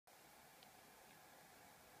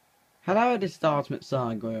Hello, this is Ultimate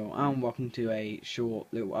Sargoyle, and welcome to a short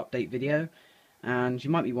little update video. And you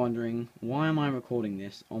might be wondering, why am I recording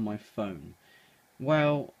this on my phone?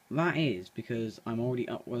 Well, that is because I'm already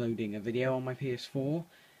uploading a video on my PS4,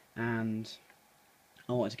 and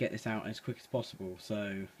I wanted to get this out as quick as possible.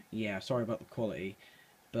 So, yeah, sorry about the quality,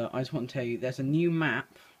 but I just want to tell you, there's a new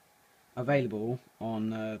map available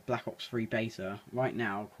on Black Ops 3 beta right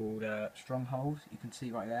now called Stronghold. You can see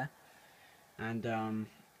right there, and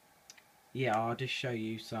yeah, I'll just show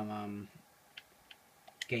you some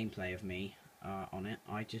gameplay of me on it.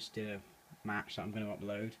 I just did a match that I'm going to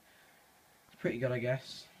upload. It's pretty good, I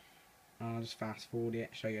guess. I'll just fast forward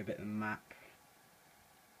it, show you a bit of the map.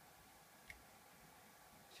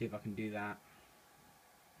 See if I can do that.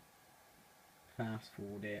 Fast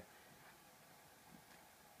forward it.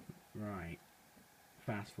 Right.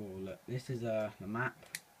 Fast forward. Look, this is the map.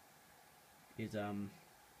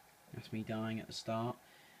 That's me dying at the start.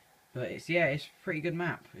 But it's a pretty good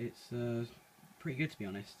map. It's pretty good, to be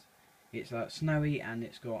honest. It's snowy and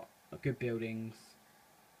it's got good buildings,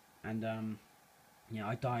 and yeah,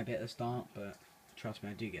 I die a bit at the start, but trust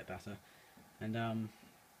me, I do get better. And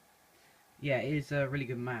yeah, it is a really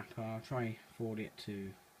good map. I'll try forward it to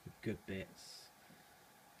good bits.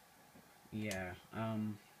 Yeah,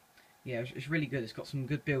 yeah, it's really good. It's got some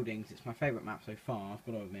good buildings. It's my favourite map so far, I've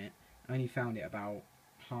got to admit. I only found it about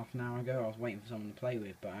half an hour ago. I was waiting for someone to play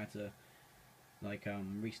with, but I had to like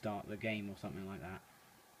restart the game or something like that.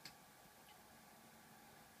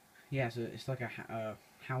 Yeah, so it's like a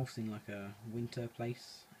house in like a winter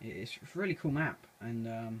place. It's a really cool map,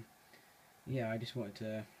 and yeah, I just wanted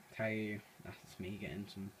to tell you that's me getting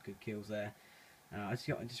some good kills there. I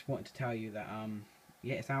just wanted to tell you that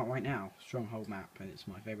yeah, it's out right now, Stronghold map, and it's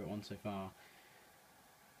my favourite one so far.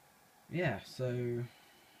 Yeah, so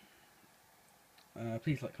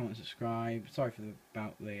please like, comment, subscribe. Sorry for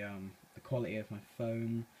about the quality of my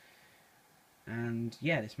phone, and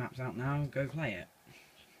yeah, this map's out now. Go play it.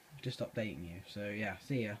 Just updating you. So yeah,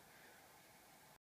 see ya.